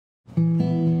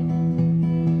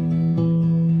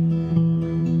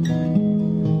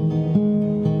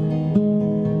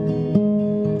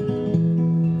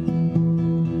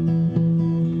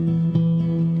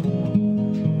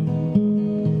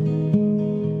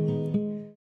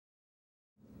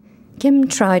Kim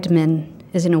Triedman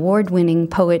is an award-winning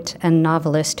poet and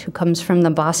novelist who comes from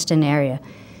the Boston area.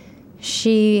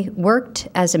 She worked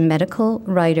as a medical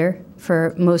writer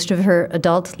for most of her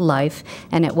adult life,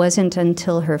 and it wasn't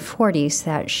until her 40s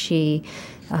that she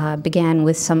began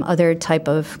with some other type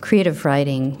of creative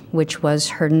writing, which was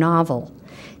her novel.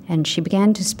 And she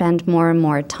began to spend more and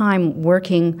more time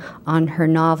working on her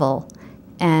novel,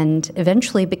 and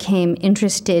eventually became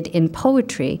interested in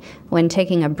poetry when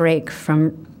taking a break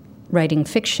from writing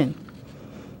fiction.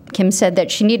 Kim said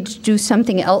that she needed to do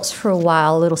something else for a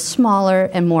while, a little smaller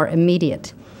and more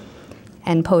immediate.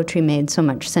 And poetry made so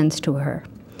much sense to her.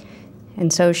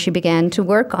 And so she began to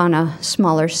work on a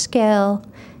smaller scale,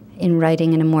 in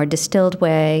writing in a more distilled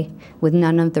way, with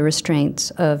none of the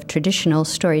restraints of traditional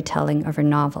storytelling of her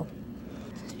novel.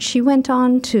 She went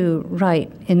on to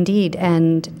write, indeed,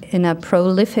 and in a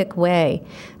prolific way.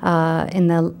 In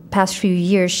the past few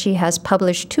years, she has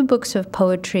published 2 books of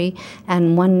poetry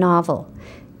and 1 novel.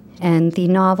 And the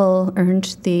novel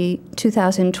earned the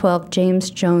 2012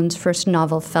 James Jones First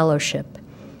Novel Fellowship.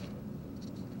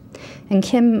 And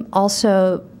Kim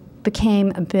also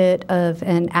became a bit of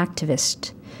an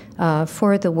activist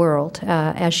for the world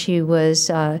as she was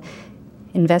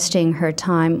investing her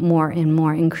time more and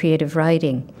more in creative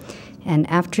writing. And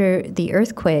after the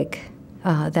earthquake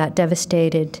that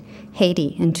devastated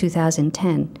Haiti in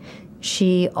 2010,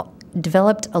 she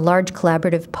developed a large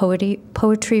collaborative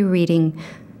poetry reading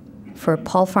for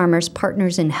Paul Farmer's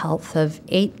Partners in Health of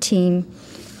 18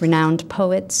 renowned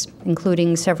poets,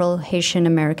 including several Haitian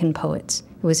American poets.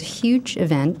 It was a huge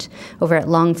event over at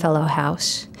Longfellow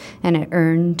House, and it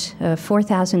earned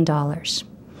 $4,000.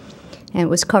 And it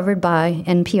was covered by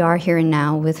NPR Here and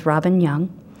Now with Robin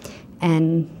Young.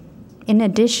 And in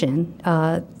addition,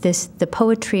 the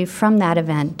poetry from that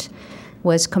event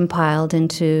was compiled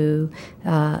into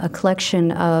a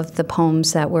collection of the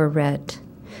poems that were read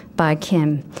by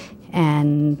Kim.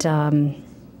 And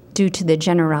due to the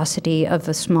generosity of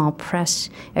a small press,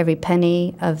 every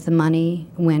penny of the money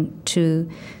went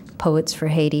to Poets for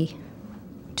Haiti,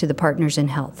 to the Partners in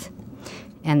Health.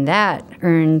 And that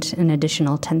earned an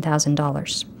additional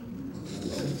 $10,000.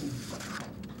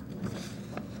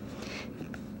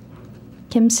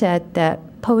 Kim said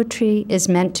that poetry is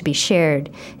meant to be shared.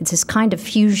 It's this kind of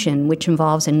fusion which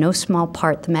involves in no small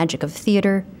part the magic of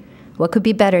theater. What could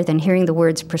be better than hearing the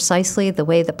words precisely the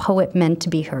way the poet meant to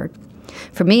be heard?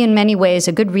 For me, in many ways,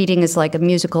 a good reading is like a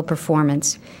musical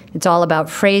performance. It's all about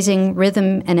phrasing,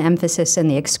 rhythm, and emphasis, and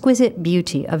the exquisite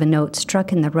beauty of a note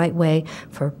struck in the right way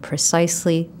for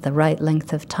precisely the right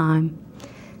length of time.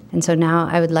 And so now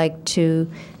I would like to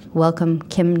welcome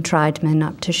Kim Triedman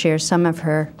up to share some of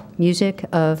her music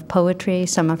of poetry,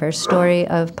 some of her story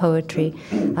of poetry,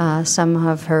 some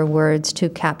of her words to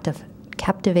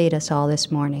captivate us all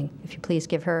this morning. If you please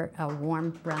give her a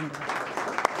warm round of applause.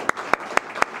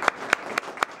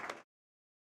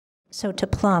 So to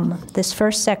Plum, this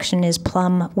first section is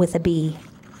Plum with a B.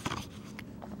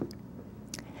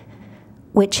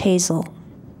 Witch Hazel.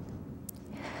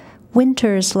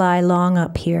 Winters lie long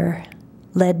up here,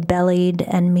 lead-bellied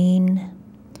and mean.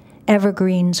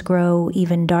 Evergreens grow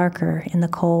even darker in the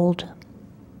cold.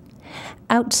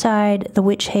 Outside, the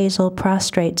witch hazel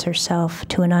prostrates herself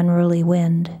to an unruly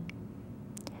wind.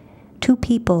 2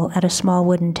 people at a small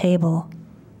wooden table.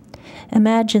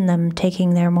 Imagine them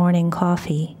taking their morning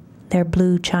coffee, their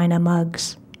blue china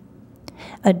mugs.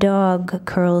 A dog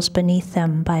curls beneath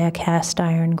them by a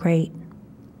cast-iron grate.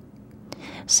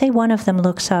 Say one of them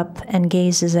looks up and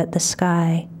gazes at the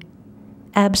sky,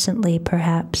 absently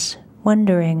perhaps,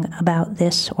 wondering about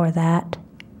this or that.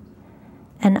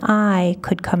 An eye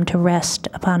could come to rest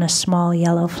upon a small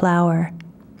yellow flower,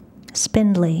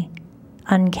 spindly,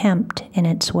 unkempt in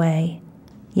its way,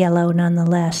 yellow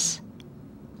nonetheless.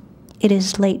 It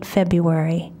is late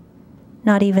February,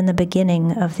 not even the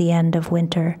beginning of the end of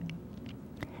winter.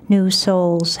 New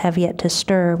souls have yet to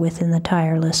stir within the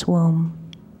tireless womb.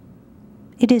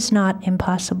 It is not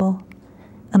impossible.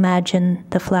 Imagine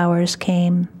the flowers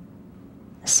came.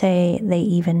 Say they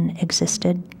even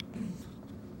existed.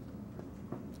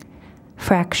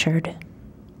 Fractured.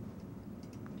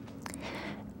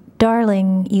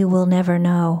 Darling, you will never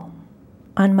know.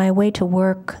 On my way to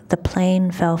work, the plane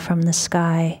fell from the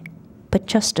sky, but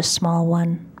just a small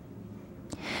one.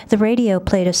 The radio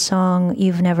played a song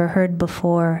you've never heard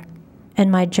before,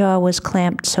 and my jaw was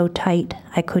clamped so tight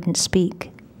I couldn't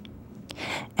speak.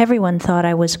 Everyone thought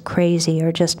I was crazy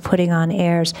or just putting on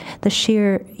airs, the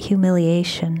sheer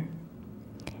humiliation.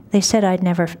 They said I'd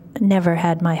never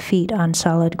had my feet on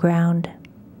solid ground.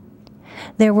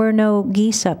 There were no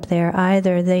geese up there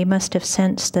either. They must have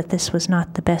sensed that this was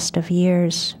not the best of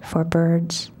years for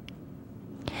birds.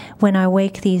 When I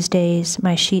wake these days,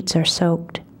 my sheets are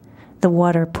soaked. The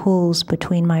water pools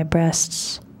between my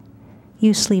breasts.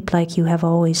 You sleep like you have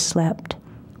always slept,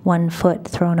 one foot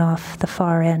thrown off the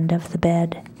far end of the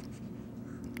bed.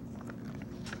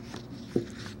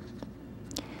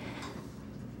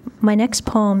 My next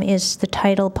poem is the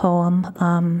title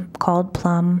poem called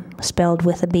Plum, spelled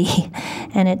with a B,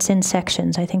 and it's in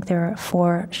sections. I think there are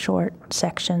 4 short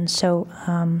sections, so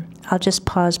I'll just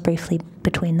pause briefly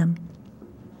between them.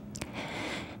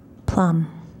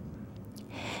 Plum.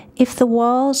 If the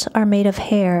walls are made of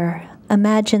hair,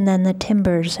 imagine then the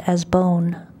timbers as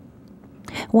bone.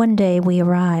 One day we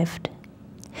arrived.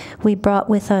 We brought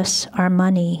with us our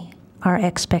money, our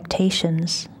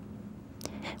expectations.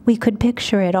 We could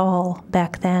picture it all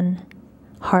back then,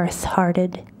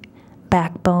 hearth-hearted,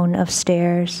 backbone of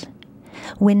stairs,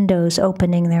 windows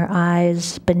opening their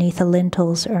eyes beneath a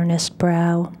lintel's earnest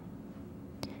brow.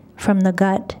 From the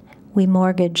gut, we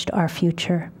mortgaged our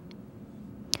future.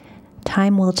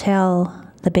 Time will tell,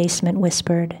 the basement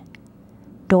whispered.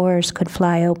 Doors could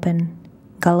fly open,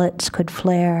 gullets could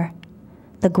flare,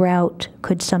 the grout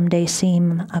could someday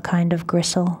seem a kind of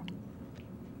gristle.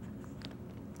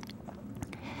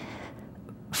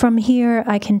 From here,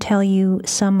 I can tell you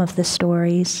some of the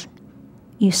stories.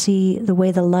 You see the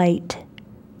way the light,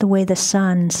 the way the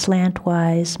sun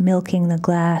slantwise milking the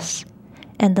glass,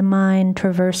 and the mind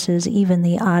traverses even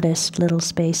the oddest little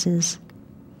spaces.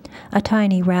 A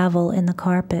tiny ravel in the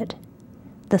carpet,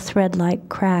 the thread-like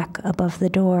crack above the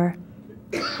door.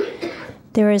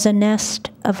 There is a nest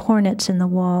of hornets in the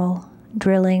wall,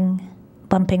 drilling,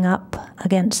 bumping up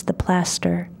against the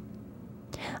plaster.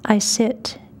 I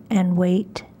sit and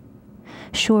wait.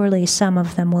 Surely some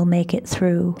of them will make it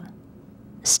through.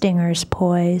 Stingers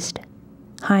poised,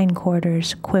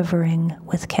 hindquarters quivering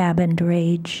with cabined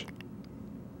rage.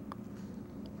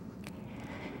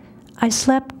 I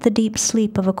slept the deep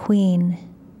sleep of a queen.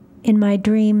 In my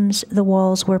dreams, the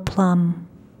walls were plum.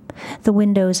 The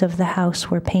windows of the house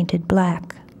were painted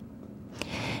black.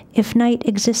 If night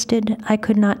existed, I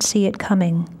could not see it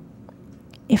coming.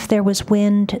 If there was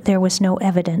wind, there was no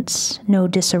evidence, no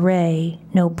disarray,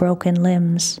 no broken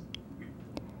limbs.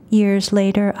 Years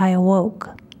later, I awoke.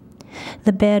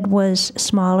 The bed was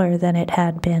smaller than it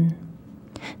had been.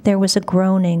 There was a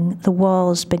groaning. The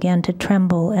walls began to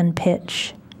tremble and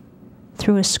pitch.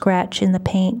 Through a scratch in the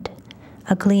paint,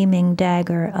 a gleaming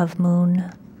dagger of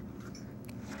moon.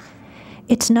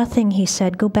 It's nothing, he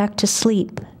said. Go back to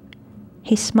sleep.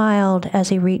 He smiled as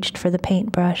he reached for the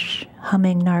paintbrush,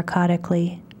 humming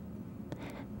narcotically.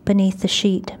 Beneath the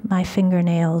sheet, my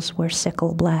fingernails were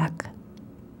sickle black.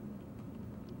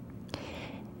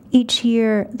 Each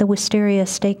year, the wisteria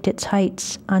staked its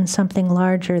heights on something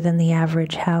larger than the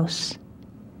average house.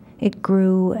 It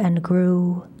grew and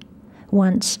grew.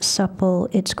 Once supple,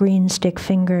 its green stick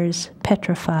fingers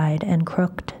petrified and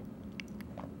crooked.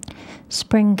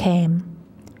 Spring came.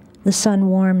 The sun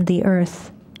warmed the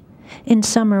earth. In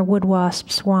summer, wood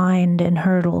wasps whined and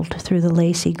hurtled through the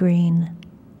lacy green.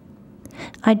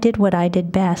 I did what I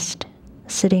did best,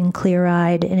 sitting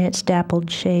clear-eyed in its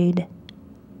dappled shade.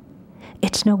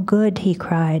 It's no good, he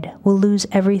cried. We'll lose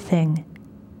everything.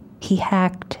 He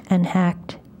hacked and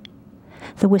hacked.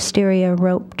 The wisteria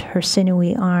roped her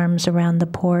sinewy arms around the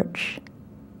porch.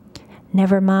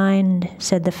 Never mind,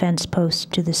 said the fence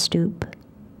post to the stoop.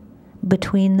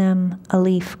 Between them, a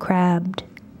leaf crabbed,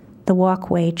 the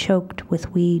walkway choked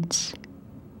with weeds.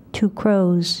 2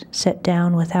 crows set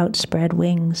down with outspread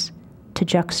wings to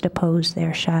juxtapose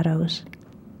their shadows.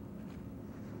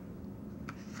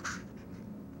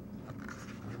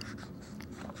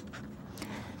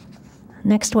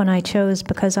 Next one I chose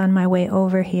because on my way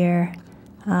over here,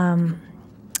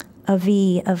 a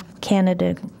V of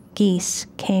Canada geese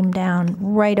came down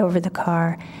right over the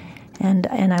car, and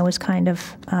I was kind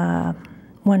of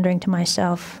wondering to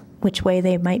myself which way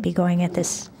they might be going at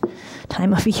this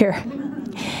time of year.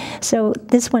 So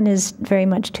this one is very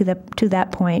much to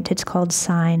that point. It's called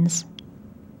Signs.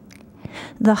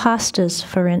 The hostas,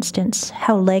 for instance,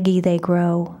 how leggy they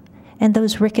grow, and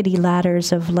those rickety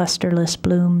ladders of lusterless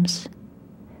blooms.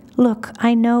 Look,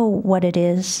 I know what it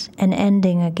is, an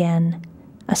ending again,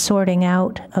 a sorting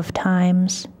out of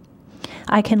times.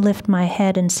 I can lift my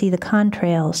head and see the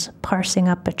contrails parsing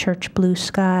up a church blue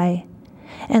sky,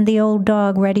 and the old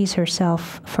dog readies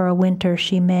herself for a winter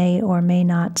she may or may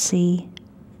not see.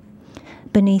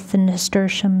 Beneath the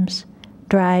nasturtiums,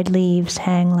 dried leaves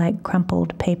hang like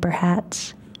crumpled paper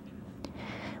hats.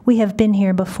 We have been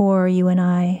here before, you and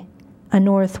I. A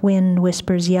north wind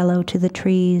whispers yellow to the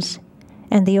trees,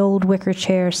 and the old wicker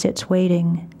chair sits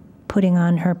waiting, putting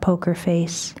on her poker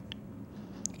face.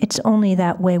 It's only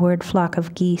that wayward flock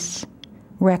of geese,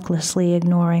 recklessly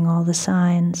ignoring all the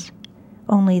signs.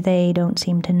 Only they don't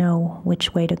seem to know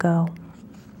which way to go.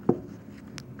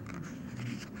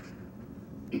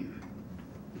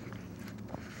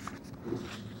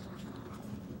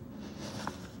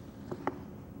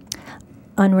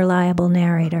 Unreliable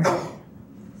narrator.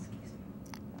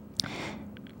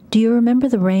 Do you remember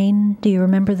the rain? Do you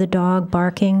remember the dog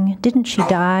barking? Didn't she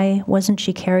die? Wasn't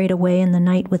she carried away in the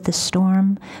night with the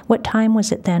storm? What time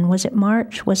was it then? Was it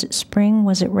March? Was it spring?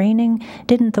 Was it raining?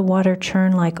 Didn't the water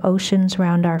churn like oceans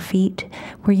round our feet?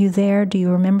 Were you there? Do you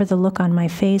remember the look on my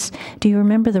face? Do you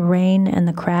remember the rain and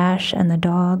the crash and the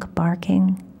dog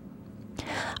barking?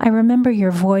 I remember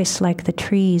your voice like the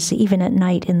trees, even at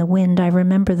night in the wind. I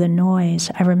remember the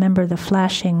noise. I remember the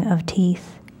flashing of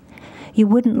teeth. You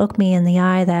wouldn't look me in the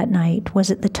eye that night. Was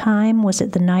it the time? Was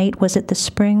it the night? Was it the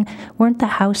spring? Weren't the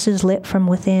houses lit from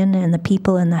within and the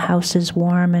people in the houses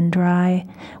warm and dry?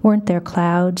 Weren't there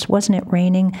clouds? Wasn't it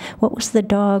raining? What was the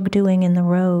dog doing in the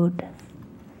road?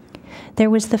 There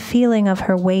was the feeling of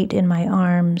her weight in my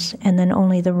arms, and then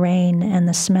only the rain and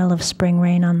the smell of spring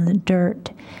rain on the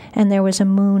dirt. And there was a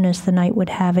moon as the night would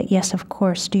have it. Yes, of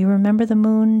course. Do you remember the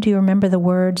moon? Do you remember the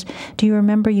words? Do you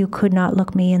remember you could not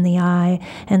look me in the eye,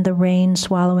 and the rain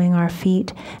swallowing our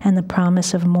feet, and the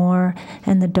promise of more,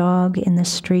 and the dog in the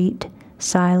street,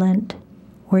 silent?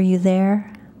 Were you there?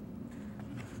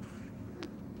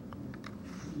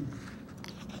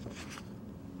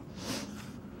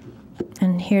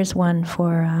 And here's one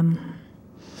for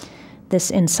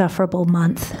this insufferable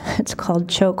month. It's called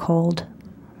Chokehold.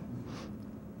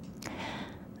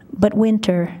 But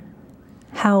winter,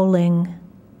 howling,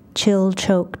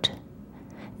 chill-choked,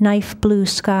 knife blue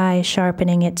sky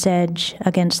sharpening its edge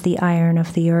against the iron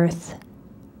of the earth.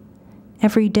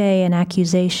 Every day an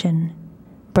accusation,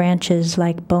 branches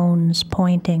like bones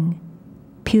pointing,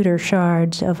 pewter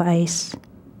shards of ice.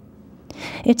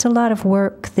 It's a lot of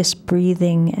work, this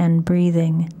breathing and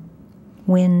breathing.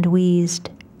 Wind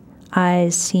wheezed,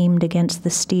 eyes seamed against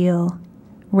the steel,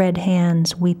 red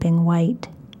hands weeping white.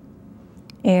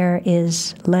 Air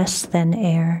is less than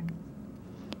air.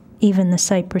 Even the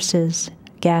cypresses,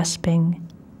 gasping,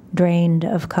 drained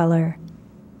of color,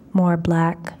 more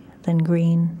black than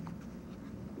green.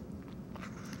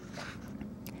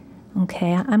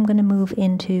 Okay, I'm going to move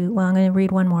into, well, I'm going to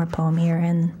read one more poem here,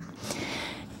 and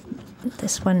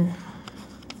this one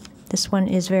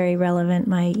is very relevant.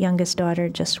 My youngest daughter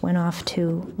just went off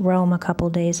to Rome a couple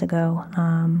days ago,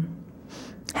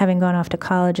 having gone off to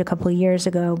college a couple years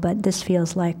ago, but this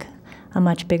feels like a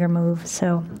much bigger move.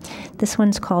 So this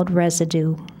one's called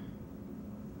Residue.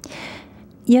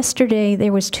 Yesterday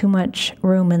there was too much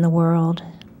room in the world.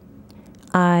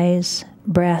 Eyes,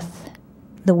 breath,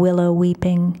 the willow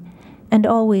weeping, and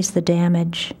always the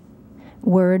damage.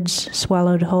 Words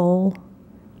swallowed whole,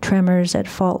 tremors at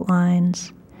fault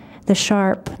lines, the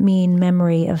sharp, mean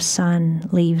memory of sun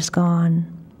leaves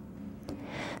gone.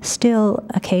 Still,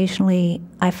 occasionally,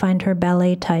 I find her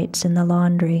ballet tights in the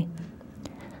laundry.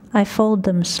 I fold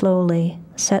them slowly,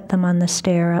 set them on the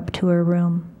stair up to her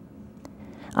room.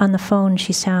 On the phone,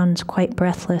 she sounds quite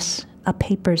breathless. A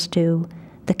paper's due.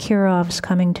 The Kirov's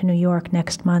coming to New York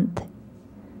next month.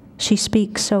 She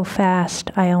speaks so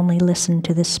fast, I only listen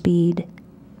to the speed.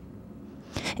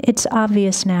 It's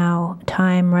obvious now,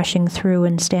 time rushing through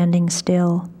and standing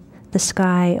still, the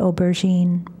sky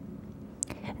aubergine.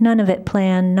 None of it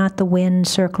planned, not the wind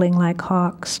circling like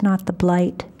hawks, not the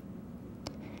blight.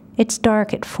 It's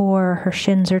dark at 4, her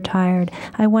shins are tired.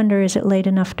 I wonder, is it late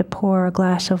enough to pour a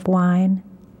glass of wine?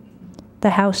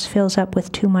 The house fills up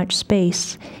with too much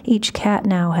space. Each cat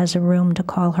now has a room to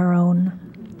call her own.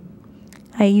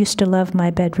 I used to love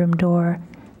my bedroom door,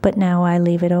 but now I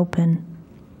leave it open.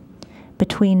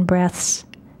 Between breaths,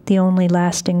 the only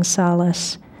lasting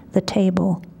solace, the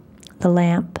table, the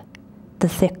lamp, the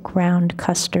thick round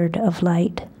custard of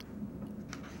light.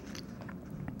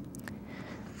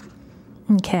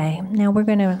 Okay, now we're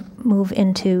going to move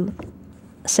into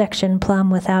section Plum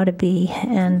Without a B.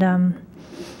 And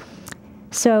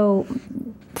so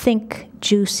think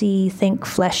juicy, think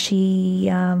fleshy.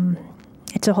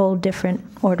 It's a whole different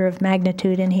order of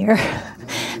magnitude in here.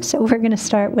 So we're going to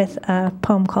start with a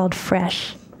poem called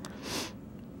Fresh.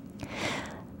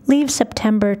 Leave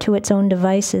September to its own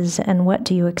devices, and what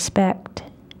do you expect?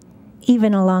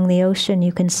 Even along the ocean,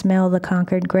 you can smell the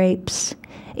conquered grapes,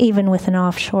 even with an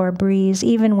offshore breeze,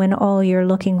 even when all you're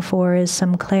looking for is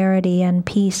some clarity and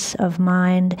peace of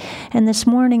mind. And this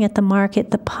morning at the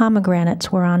market, the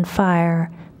pomegranates were on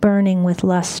fire, burning with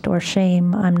lust or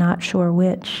shame, I'm not sure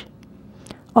which.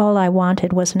 All I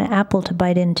wanted was an apple to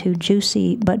bite into,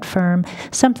 juicy but firm,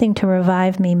 something to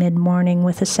revive me mid-morning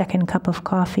with a second cup of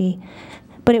coffee.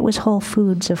 But it was Whole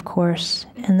Foods, of course,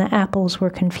 and the apples were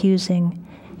confusing,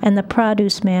 and the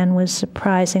produce man was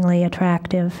surprisingly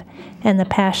attractive, and the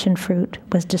passion fruit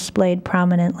was displayed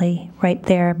prominently right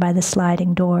there by the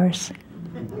sliding doors.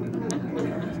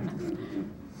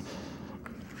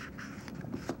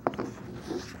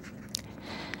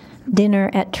 Dinner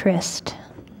at Tryst.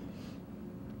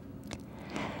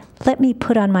 Let me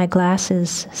put on my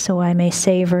glasses so I may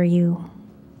savor you.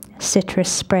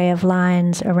 Citrus spray of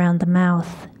lines around the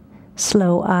mouth,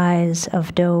 slow eyes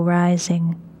of dough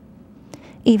rising.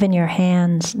 Even your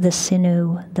hands, the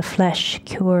sinew, the flesh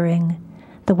curing,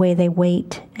 the way they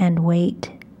wait and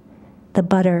wait, the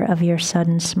butter of your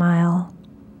sudden smile.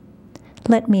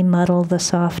 Let me muddle the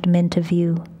soft mint of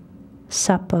you,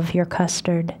 sup of your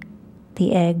custard,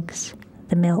 the eggs,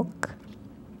 the milk.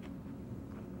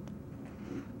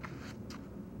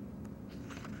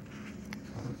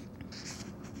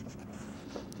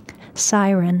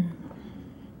 Siren.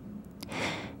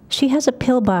 She has a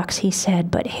pillbox, he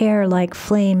said, but hair like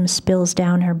flame spills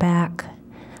down her back.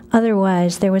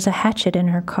 Otherwise, there was a hatchet in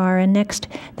her car, and next,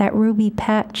 that ruby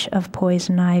patch of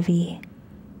poison ivy.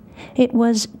 It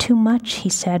was too much, he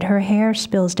said. Her hair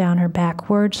spills down her back.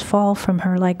 Words fall from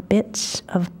her like bits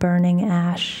of burning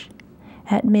ash.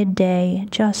 At midday,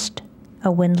 just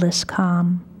a windless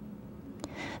calm.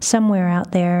 Somewhere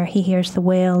out there, he hears the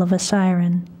wail of a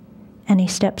siren, and he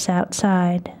steps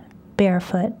outside,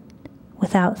 barefoot,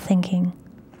 without thinking.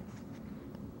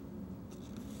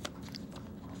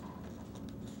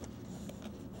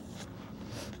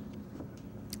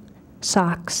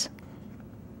 Socks.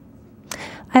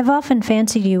 I've often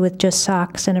fancied you with just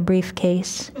socks and a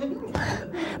briefcase.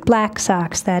 Black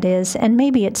socks, that is, and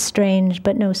maybe it's strange,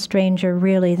 but no stranger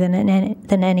really than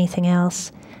anything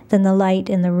else, than the light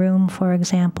in the room, for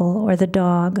example, or the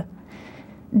dog.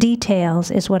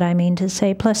 Details is what I mean to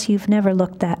say, plus you've never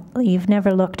looked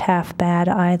half bad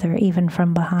either, even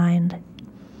from behind.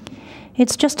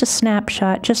 It's just a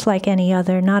snapshot, just like any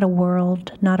other, not a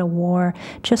world, not a war,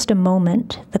 just a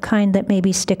moment, the kind that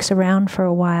maybe sticks around for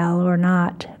a while or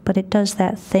not, but it does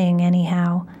that thing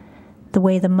anyhow. The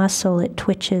way the muscle it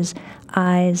twitches,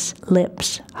 eyes,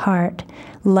 lips, heart,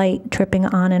 light tripping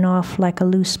on and off like a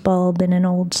loose bulb in an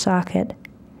old socket.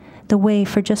 The way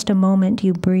for just a moment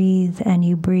you breathe, and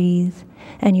you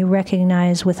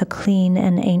recognize with a clean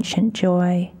and ancient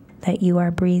joy that you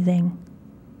are breathing.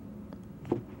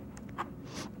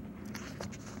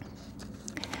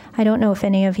 I don't know if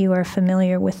any of you are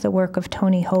familiar with the work of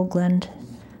Tony Hoagland,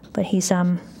 but he's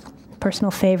a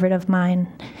personal favorite of mine.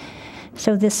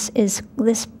 So this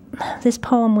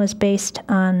poem was based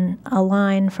on a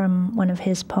line from one of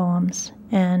his poems,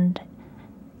 and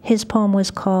his poem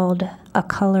was called A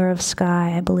Color of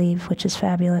Sky, I believe, which is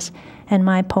fabulous, and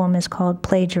my poem is called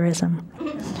Plagiarism.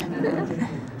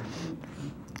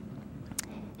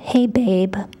 Hey,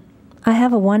 babe, I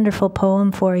have a wonderful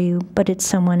poem for you, but it's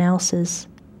someone else's.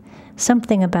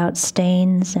 Something about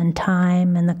stains and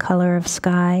time and the color of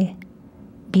sky.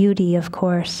 Beauty, of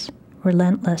course,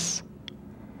 relentless.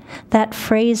 That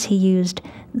phrase he used,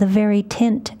 the very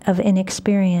tint of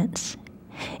inexperience.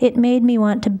 It made me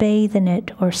want to bathe in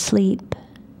it or sleep,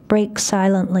 break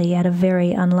silently at a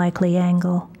very unlikely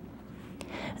angle.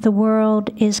 The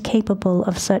world is capable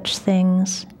of such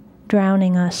things,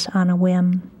 drowning us on a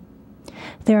whim.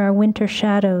 There are winter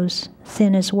shadows,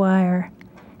 thin as wire,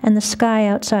 and the sky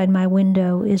outside my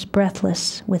window is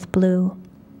breathless with blue.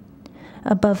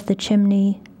 Above the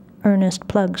chimney, earnest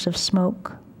plugs of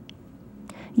smoke.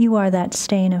 You are that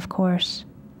stain, of course,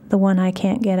 the one I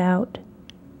can't get out.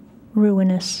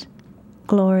 Ruinous,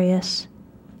 glorious,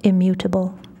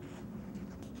 immutable.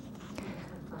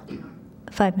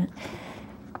 5 minutes.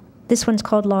 This one's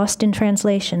called Lost in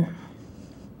Translation.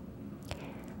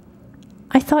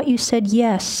 I thought you said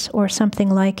yes, or something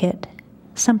like it,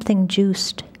 something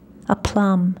juiced, a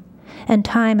plum, and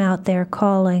time out there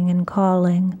calling and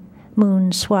calling,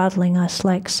 moon swaddling us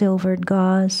like silvered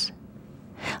gauze.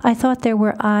 I thought there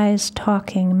were eyes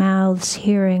talking, mouths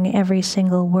hearing every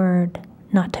single word,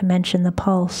 not to mention the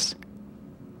pulse.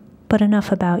 But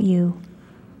enough about you.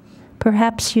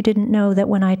 Perhaps you didn't know that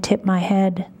when I tip my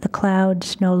head, the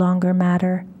clouds no longer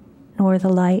matter, nor the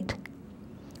light,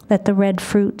 that the red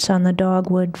fruits on the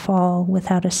dogwood fall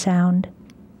without a sound.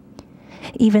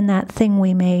 Even that thing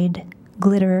we made,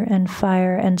 glitter and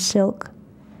fire and silk,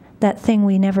 that thing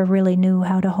we never really knew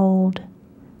how to hold,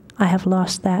 I have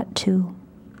lost that too.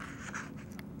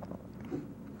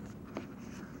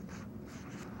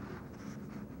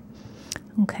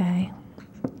 Okay.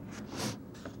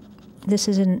 This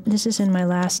is in my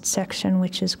last section,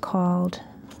 which is called,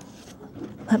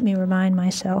 let me remind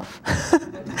myself,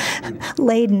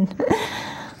 Laden,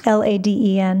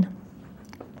 Laden.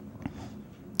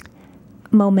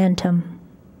 Momentum.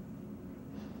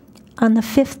 On the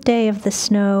 5th day of the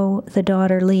snow, the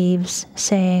daughter leaves,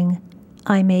 saying,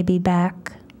 I may be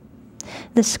back.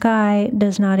 The sky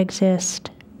does not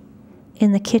exist.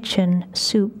 In the kitchen,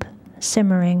 soup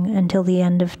simmering until the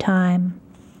end of time.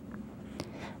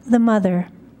 The mother.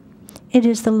 It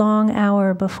is the long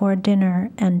hour before dinner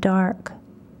and dark.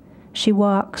 She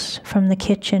walks from the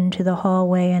kitchen to the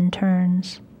hallway and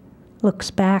turns,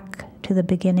 looks back to the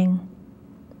beginning.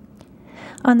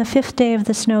 On the 5th day of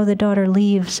the snow, the daughter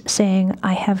leaves, saying,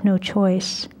 I have no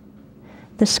choice.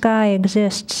 The sky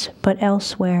exists, but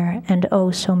elsewhere, and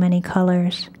oh, so many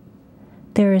colors.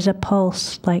 There is a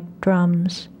pulse like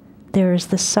drums. There is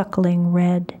the suckling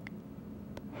red.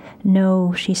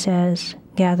 No, she says,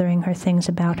 gathering her things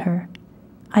about her.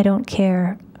 I don't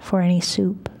care for any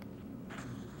soup.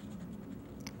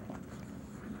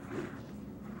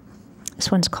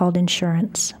 This one's called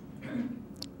Insurance.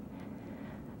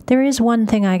 There is one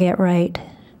thing I get right.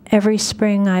 Every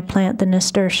spring I plant the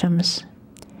nasturtiums.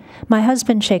 My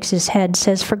husband shakes his head,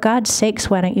 says, for God's sakes,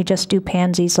 why don't you just do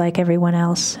pansies like everyone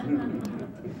else?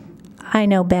 I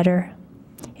know better.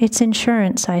 It's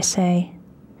insurance, I say.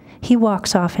 He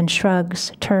walks off and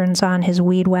shrugs, turns on his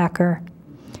weed whacker.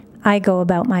 I go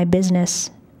about my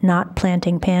business, not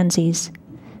planting pansies,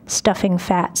 stuffing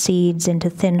fat seeds into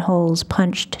thin holes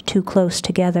punched too close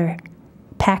together,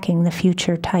 packing the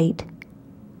future tight.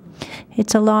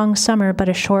 It's a long summer, but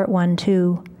a short one,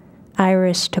 too.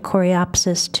 Iris to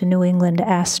coreopsis to New England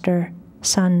aster,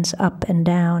 suns up and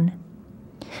down.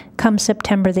 Come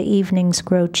September, the evenings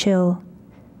grow chill.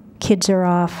 Kids are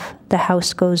off, the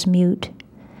house goes mute.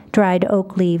 Dried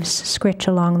oak leaves scritch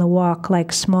along the walk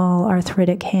like small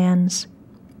arthritic hands.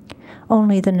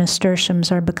 Only the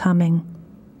nasturtiums are becoming,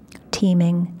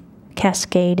 teeming,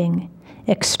 cascading,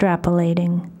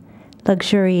 extrapolating,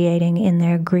 luxuriating in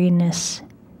their greenness.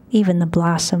 Even the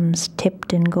blossoms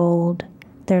tipped in gold,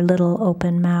 their little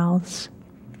open mouths.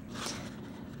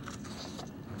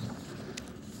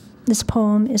 This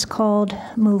poem is called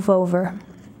Move Over.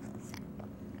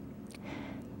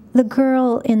 The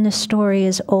girl in the story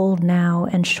is old now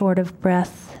and short of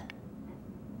breath.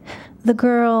 The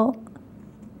girl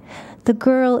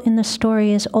in the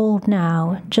story is old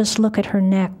now. Just look at her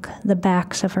neck, the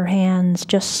backs of her hands.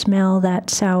 Just smell that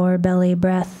sour belly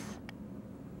breath.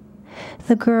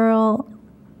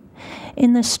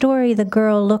 In the story, the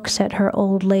girl looks at her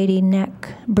old lady neck,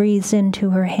 breathes into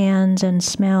her hands and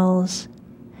smells.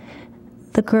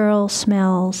 The girl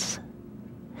smells.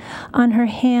 On her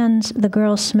hands, the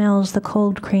girl smells the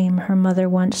cold cream her mother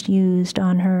once used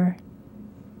on her.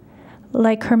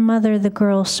 Like her mother, the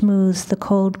girl smooths the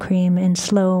cold cream in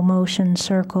slow motion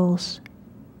circles.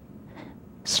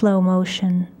 Slow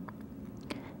motion.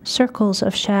 Circles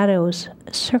of shadow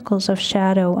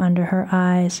under her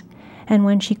eyes, and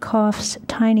when she coughs,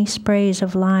 tiny sprays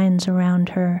of lines around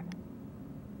her.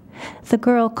 The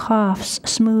girl coughs,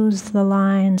 smooths the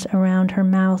lines around her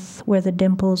mouth where the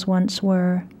dimples once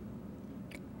were.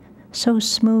 So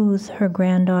smooth, her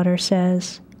granddaughter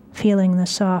says, feeling the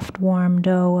soft, warm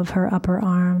dough of her upper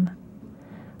arm.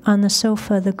 On the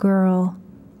sofa, the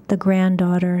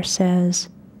granddaughter says,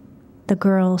 the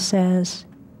girl says,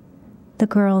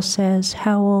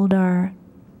 how old are...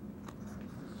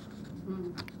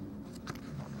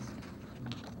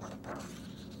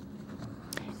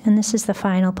 And this is the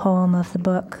final poem of the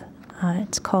book.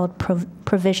 It's called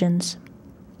Provisions.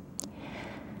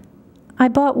 I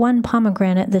bought one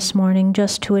pomegranate this morning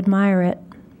just to admire it.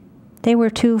 They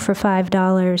were 2 for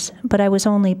 $5, but I was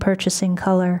only purchasing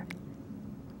color.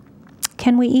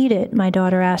 Can we eat it? My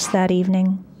daughter asked that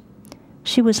evening.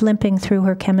 She was limping through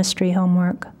her chemistry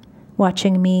homework,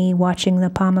 watching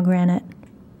the pomegranate.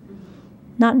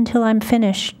 Not until I'm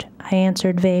finished, I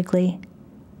answered vaguely,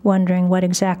 wondering what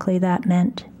exactly that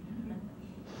meant.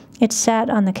 It sat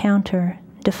on the counter,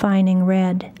 defining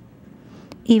red.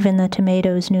 Even the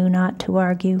tomatoes knew not to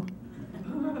argue.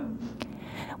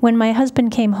 When my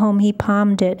husband came home, he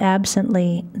palmed it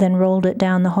absently, then rolled it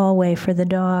down the hallway for the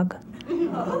dog.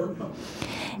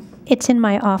 It's in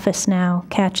my office now,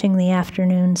 catching the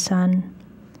afternoon sun.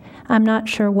 I'm not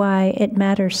sure why it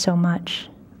matters so much,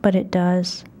 but it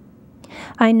does.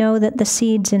 I know that the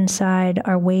seeds inside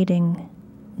are waiting,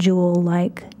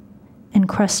 jewel-like,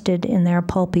 encrusted in their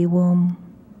pulpy womb.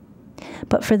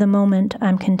 But for the moment,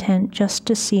 I'm content just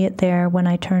to see it there when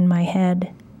I turn my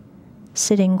head,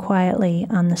 sitting quietly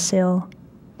on the sill,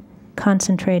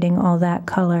 concentrating all that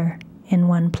color in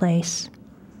one place.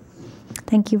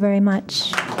 Thank you very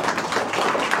much.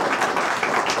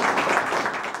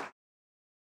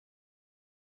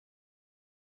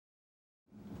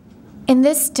 In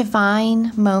this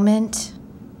divine moment,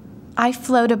 I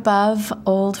float above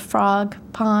Old Frog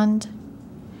Pond,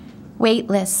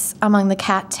 weightless among the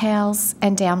cattails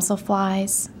and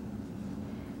damselflies.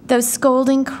 Though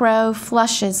scolding crow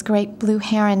flushes great blue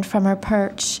heron from her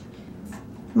perch,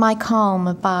 my calm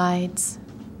abides.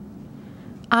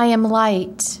 I am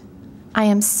light, I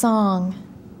am song,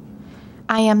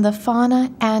 I am the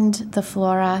fauna and the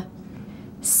flora,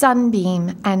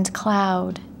 sunbeam and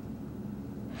cloud.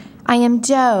 I am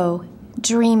doe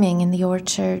dreaming in the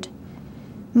orchard,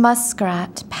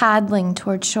 muskrat paddling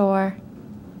toward shore.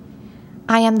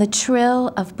 I am the trill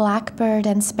of blackbird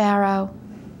and sparrow,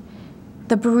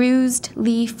 the bruised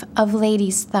leaf of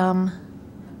lady's thumb,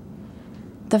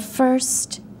 the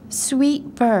first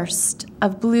sweet burst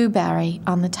of blueberry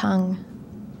on the tongue.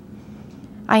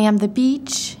 I am the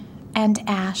beech and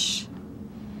ash,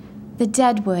 the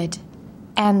deadwood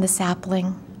and the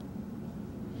sapling.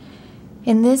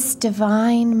 In this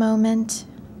divine moment,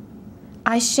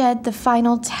 I shed the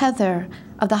final tether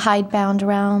of the hidebound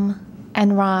realm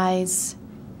and rise.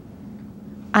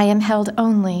 I am held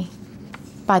only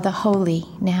by the holy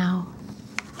now.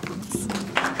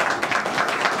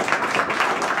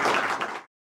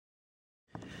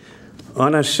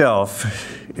 On a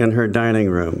shelf in her dining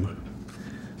room,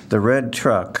 the red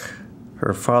truck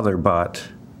her father bought,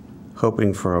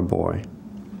 hoping for a boy.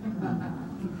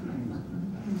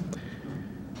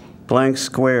 Blank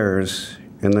squares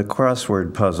in the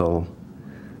crossword puzzle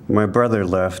my brother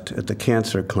left at the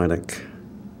cancer clinic.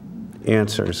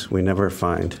 Answers we never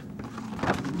find.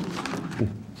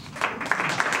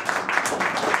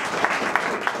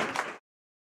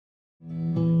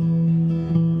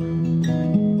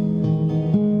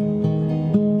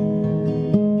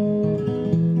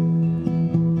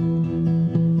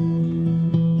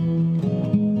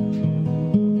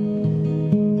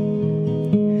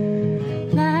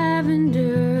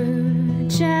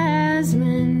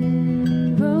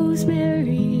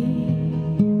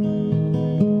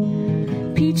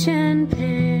 Peach and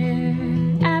pear,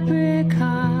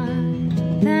 apricot,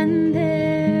 then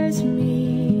there's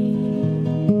me.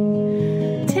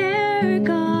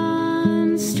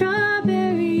 Tarragon,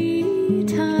 strawberry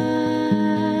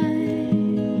time.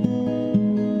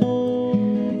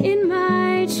 In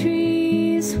my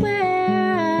trees where